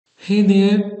Hey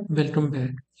there, welcome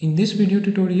back. In this video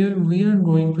tutorial, we are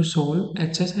going to solve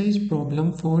exercise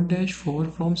problem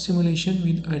 4-4 from simulation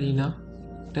with Arena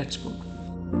textbook.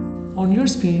 On your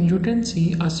screen, you can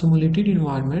see a simulated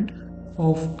environment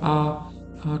of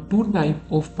two type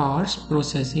of parts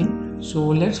processing. So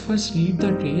let's first read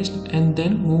the test and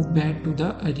then move back to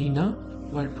the Arena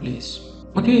workplace.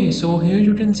 Okay, so here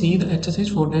you can see the exercise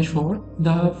 4-4.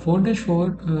 The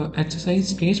 4-4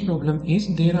 exercise case problem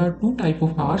is there are two type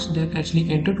of parts that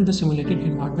actually enter to the simulated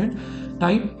environment.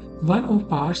 Type 1 of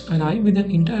parts arrive with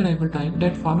an inter-arrival time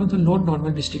that follow the load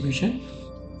normal distribution,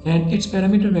 and its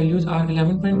parameter values are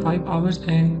 11.5 hours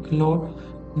and load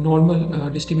normal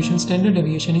distribution standard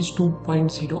deviation is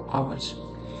 2.0 hours.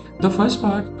 The first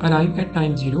part arrive at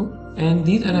time 0, and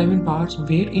these arriving parts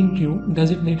wait in queue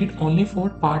designated only for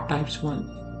part types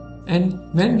 1.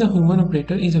 And when the human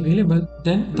operator is available,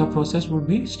 then the process would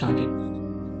be started.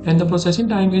 And the processing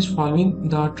time is following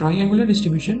the triangular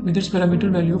distribution with its parameter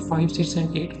value of 5, 6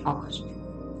 and 8 hours.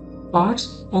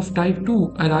 Parts of type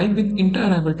 2 arrive with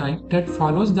inter-arrival time that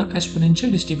follows the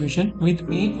exponential distribution with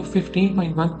mean of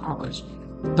 15.1 hours.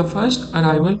 The first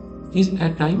arrival is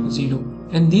at time 0,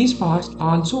 and these parts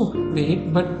also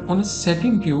wait but on a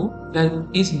setting queue that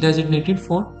is designated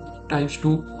for types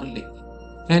 2 only.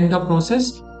 And the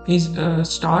process is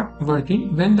start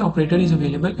working when the operator is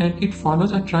available, and it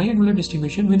follows a triangular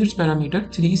distribution with its parameter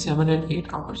 3, 7 and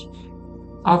 8 hours.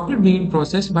 After being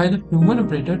processed by the human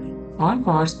operator, all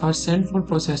parts are sent for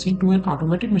processing to an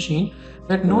automatic machine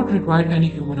that not require any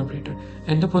human operator,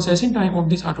 and the processing time of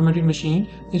this automatic machine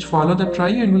is follow the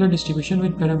triangular distribution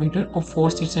with parameter of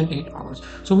 4, 6 and 8 hours.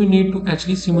 So we need to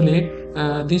actually simulate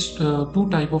this two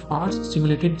type of parts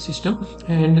simulated system,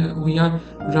 and we are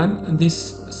run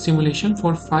this simulation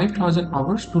for 5000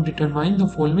 hours to determine the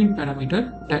following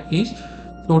parameter, that is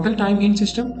total time in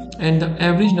system and the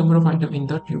average number of items in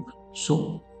the tube.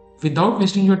 So without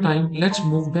wasting your time, let's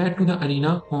move back to the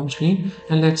Arena home screen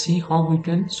and let's see how we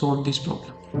can solve this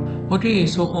problem. Okay,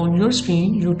 so on your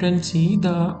screen you can see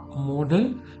the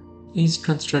model is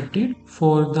constructed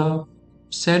for the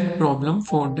said problem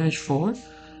 4-4.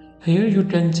 Here you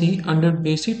can see under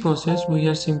basic process we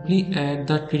are simply add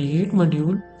the create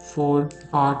module for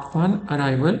part 1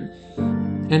 arrival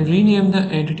and rename the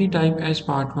entity type as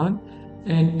part 1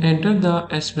 and enter the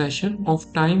expression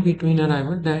of time between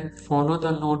arrival that follow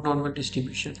the load normal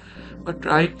distribution. But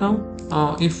right now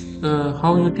if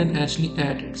how you can actually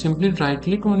add it, simply right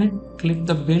click on it, click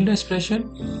the build expression,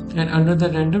 and under the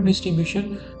random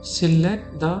distribution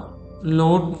select the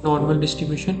load normal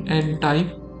distribution and type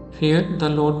here the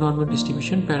load normal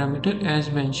distribution parameter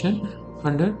as mentioned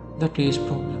under the case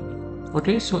problem.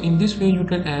 Okay, so in this way you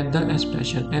can add the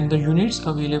expression, and the units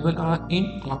available are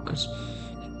in hours.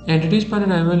 Entities per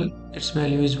arrival, its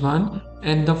value is 1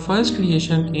 and the first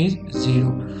creation is 0,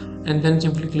 and then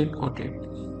simply click OK.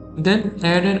 Then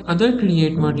add another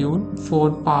create module for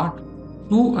part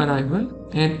 2 arrival,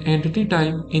 and entity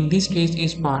type in this case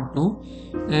is part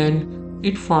 2, and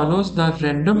it follows the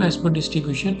random as per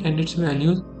distribution and its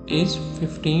value is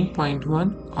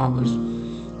 15.1 hours,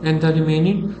 and the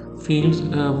remaining fields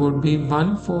would be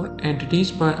 1 for entities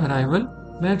per arrival,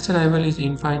 max arrival is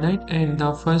infinite, and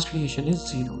the first creation is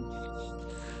 0.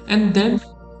 And then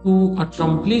to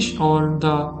accomplish all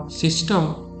the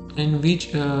system in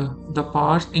which the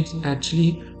parts is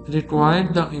actually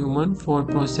required the human for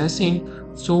processing,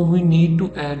 so we need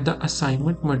to add the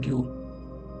assignment module.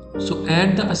 So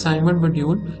add the assignment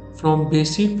module from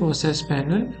basic process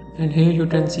panel, and here you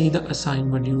can see the assign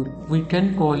module. We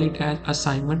can call it as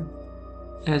assignment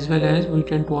as well as we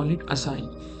can call it assign.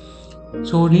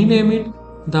 So rename it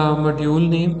the module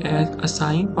name as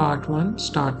assign part 1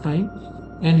 start time,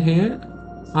 and here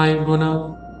I'm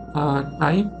gonna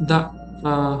type the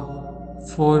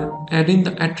for adding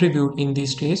the attribute in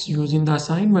this case using the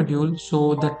assign module.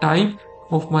 So the type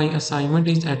of my assignment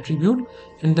is attribute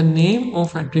and the name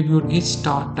of attribute is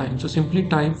start time. So simply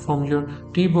type from your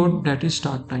keyboard that is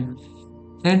start time,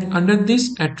 and under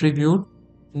this attribute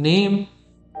name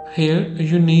here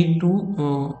you need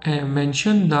to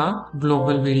mention the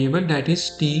global variable that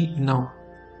is t now,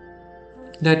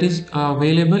 that is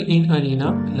available in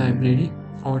Arena library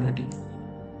already.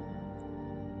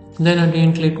 Then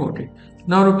again click OK.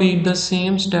 Now repeat the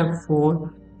same step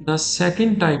for the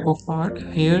second type of part.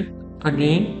 Here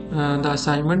again the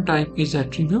assignment type is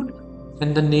attribute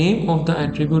and the name of the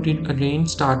attribute is again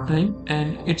start time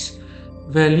and its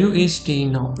value is t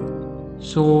now.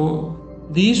 So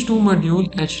these two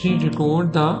modules actually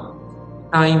record the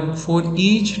time for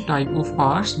each type of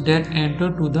parts that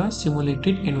enter to the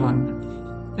simulated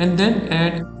environment, and then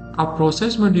add a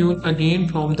process module again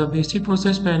from the basic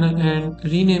process panel and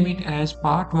rename it as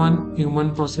part 1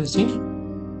 human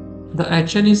processing. The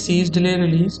action is seize delay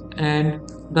release and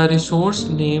the resource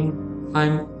name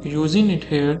I'm using it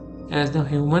here as the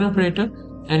human operator,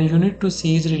 and unit to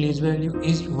seize release value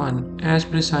is 1 as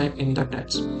prescribed in the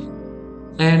text.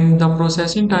 And the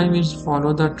processing time is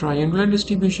follow the triangular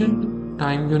distribution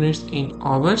time units in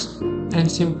hours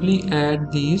and simply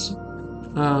add these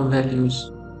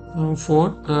values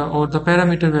for or the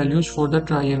parameter values for the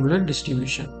triangular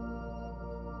distribution.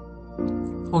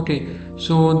 Okay,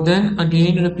 so then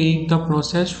again repeat the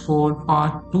process for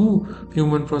part 2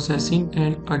 human processing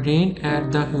and again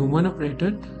add the human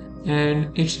operator,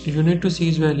 and its unit to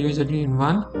seize value is again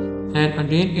 1, and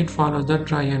again it follows the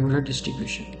triangular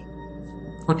distribution.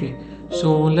 Okay,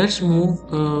 so let's move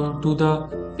to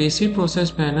the basic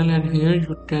process panel, and here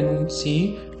you can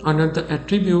see under the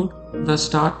attribute the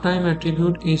start time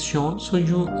attribute is shown. So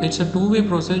it's a two-way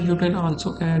process. You can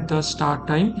also add the start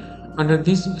time under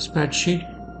this spreadsheet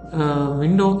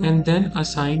window and then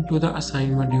assign to the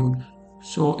assign module.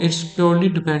 So it's purely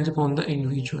depends upon the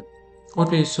individual.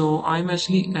 Okay, so I'm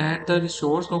actually add the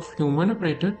resource of human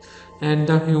operator, and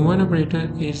the human operator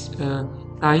is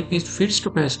type is fixed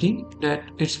capacity, that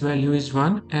its value is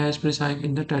 1 as prescribed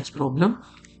in the text problem.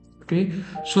 Okay,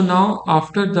 so now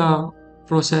after the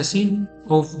processing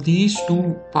of these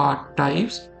two part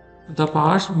types, the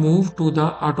parts move to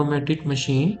the automatic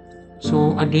machine.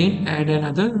 So again add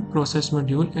another process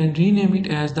module and rename it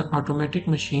as the automatic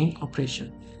machine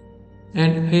operation,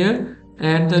 and here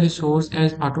add the resource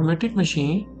as automatic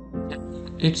machine.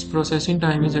 Its processing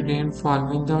time is again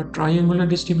following the triangular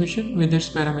distribution with its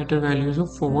parameter values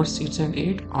of 4, 6 and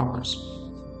 8 hours.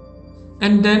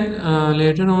 And then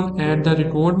later on add the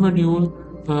record module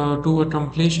to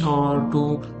accomplish or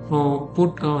to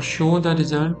put show the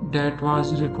result that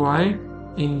was required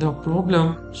in the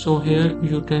problem. So here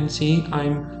you can see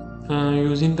I'm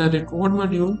using the record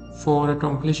module for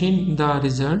accomplishing the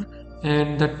result,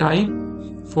 and the type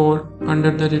for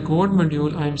under the record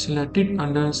module I'm selected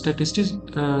under statistics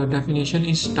definition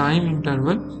is time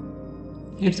interval.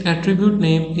 Its attribute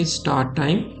name is start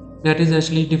time, that is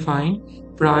actually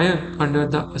defined prior under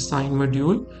the assign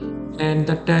module, and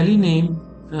the tally name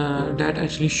that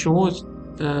actually shows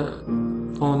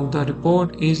on the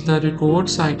report is the record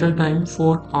cycle time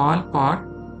for all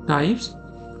part types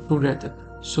together.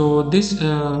 So this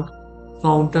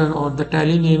counter or the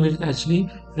tally name is actually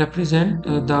represent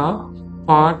the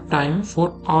part time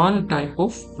for all type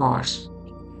of parts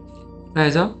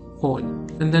as a whole,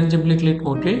 and then simply click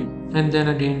OK, and then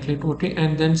again click OK,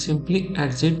 and then simply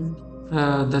exit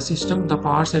the system. The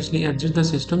parts actually exit the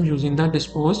system using the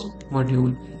dispose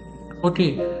module.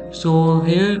 Okay, so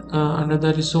here under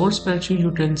the resource spreadsheet you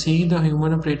can see the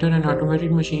human operator and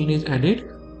automatic machine is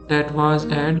added. That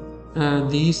was add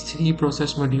these three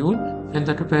process module, and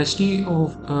the capacity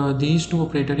of these two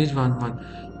operator is 1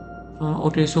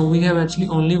 okay, so we have actually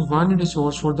only one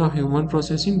resource for the human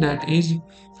processing that is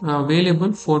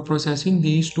available for processing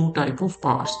these two type of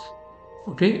parts,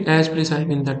 okay, as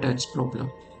prescribed in the text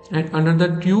problem. And under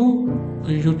the queue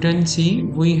you can see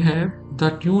we have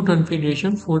the queue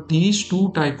configuration for these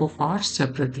two type of parts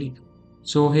separately.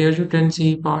 So here you can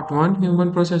see part 1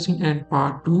 human processing and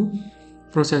part 2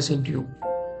 processing queue,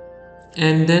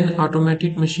 and then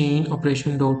automatic machine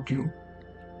operation dot queue.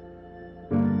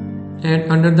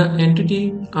 And under the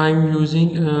entity I'm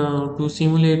using to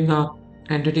simulate the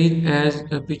entities as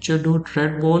a picture dot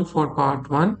red ball for part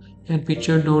 1 and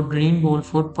picture dot green ball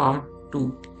for part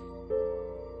 2.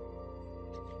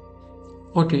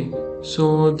 Okay,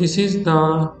 so this is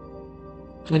the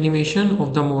animation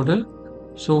of the model.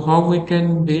 So how we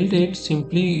can build it?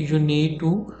 Simply you need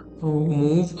to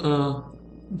move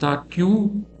the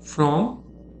queue from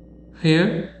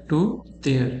here to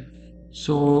there.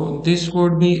 So this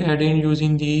would be added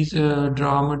using these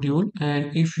draw module,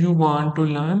 and if you want to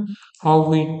learn how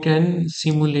we can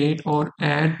simulate or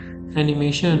add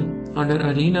animation under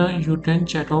Arena, you can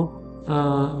check out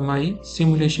my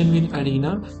simulation with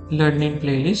Arena learning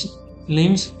playlist.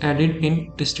 Links added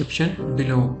in description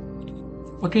below.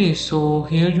 Okay, so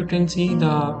here you can see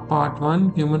the part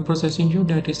 1 human processing queue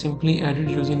that is simply added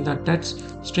using the text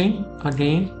string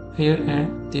again here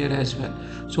and there as well.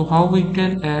 So how we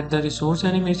can add the resource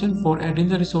animation? For adding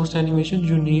the resource animation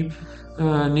you need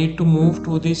to move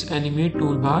to this animate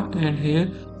toolbar, and here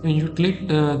when you click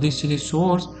this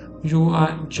resource you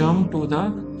are jump to the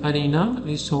Arena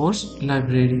resource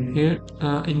library. Here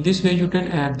in this way you can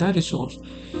add the resource.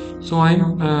 So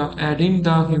I'm adding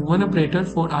the human operator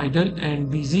for idle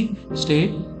and busy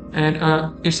state, and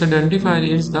its identifier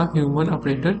is the human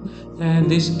operator, and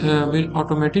this will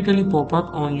automatically pop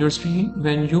up on your screen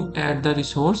when you add the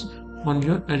resource on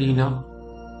your arena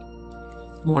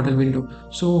model window.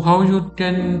 So how you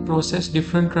can process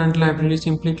different current libraries,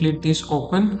 simply click this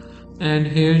open, and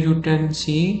here you can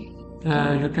see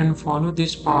you can follow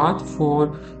this path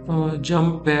for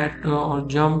jump back or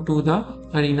jump to the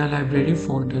arena library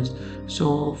folders.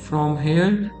 So from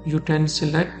here you can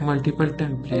select multiple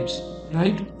templates.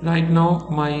 Right now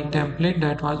my template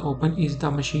that was open is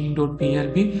the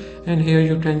machine.plb, and here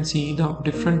you can see the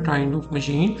different kind of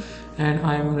machine, and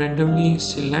I am randomly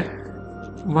select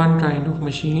one kind of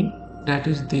machine, that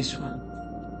is this one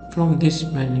from this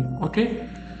menu. Okay,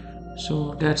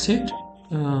 so that's it.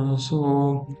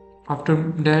 So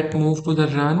after that, move to the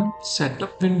run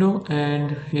setup window,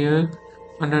 and here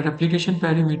under application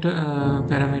parameter,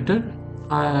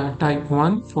 type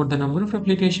 1 for the number of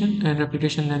application, and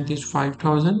application length is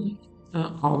 5000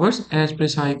 hours as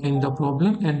prescribed in the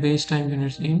problem, and base time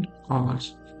units in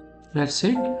hours. That's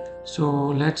it. So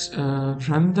let's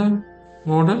run the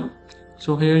model.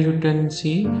 So here you can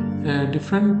see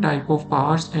different type of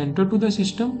parts enter to the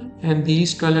system, and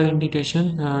these color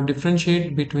indication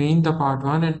differentiate between the part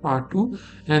 1 and part 2,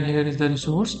 and here is the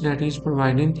resource that is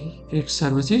providing its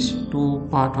services to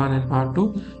part 1 and part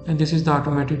 2, and this is the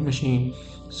automatic machine.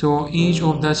 So each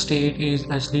of the state is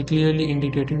actually clearly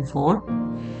indicating for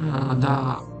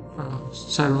the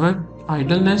server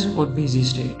idleness or busy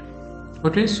state.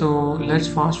 Okay, so let's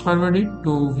fast forward it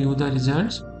to view the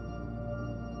results.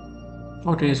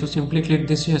 Okay, so simply click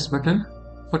this yes button.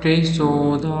 Okay,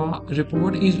 so the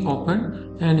report is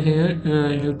open, and here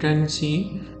you can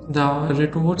see the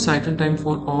report cycle time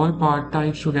for all part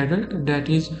types together, that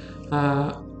is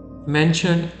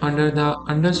mentioned under the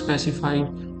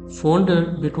underspecified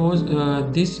folder, because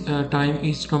this time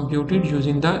is computed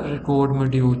using the record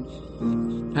module.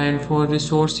 And for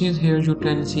resources, here you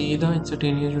can see the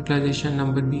instantaneous utilization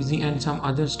number, busy, and some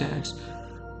other stats,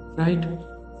 right?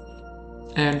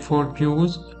 And for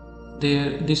queues,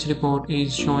 there this report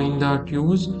is showing the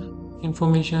queues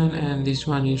information, and this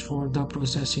one is for the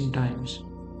processing times,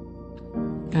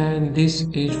 and this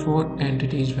is for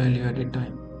entities value added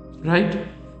time, right?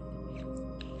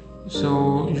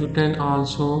 So you can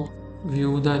also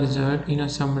view the result in a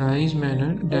summarized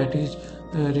manner, that is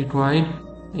required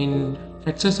in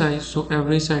exercise. So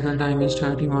average cycle time is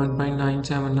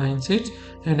 31.9796,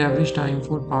 and average time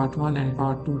for part 1 and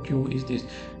part 2 queue is this.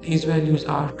 These values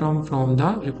are come from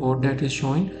the report that is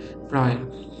showing prior.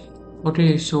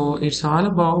 Okay, so it's all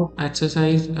about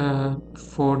exercise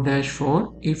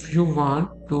 4-4. If you want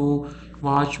to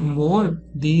watch more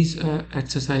these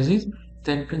exercises,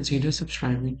 then consider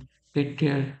subscribing. Take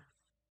care.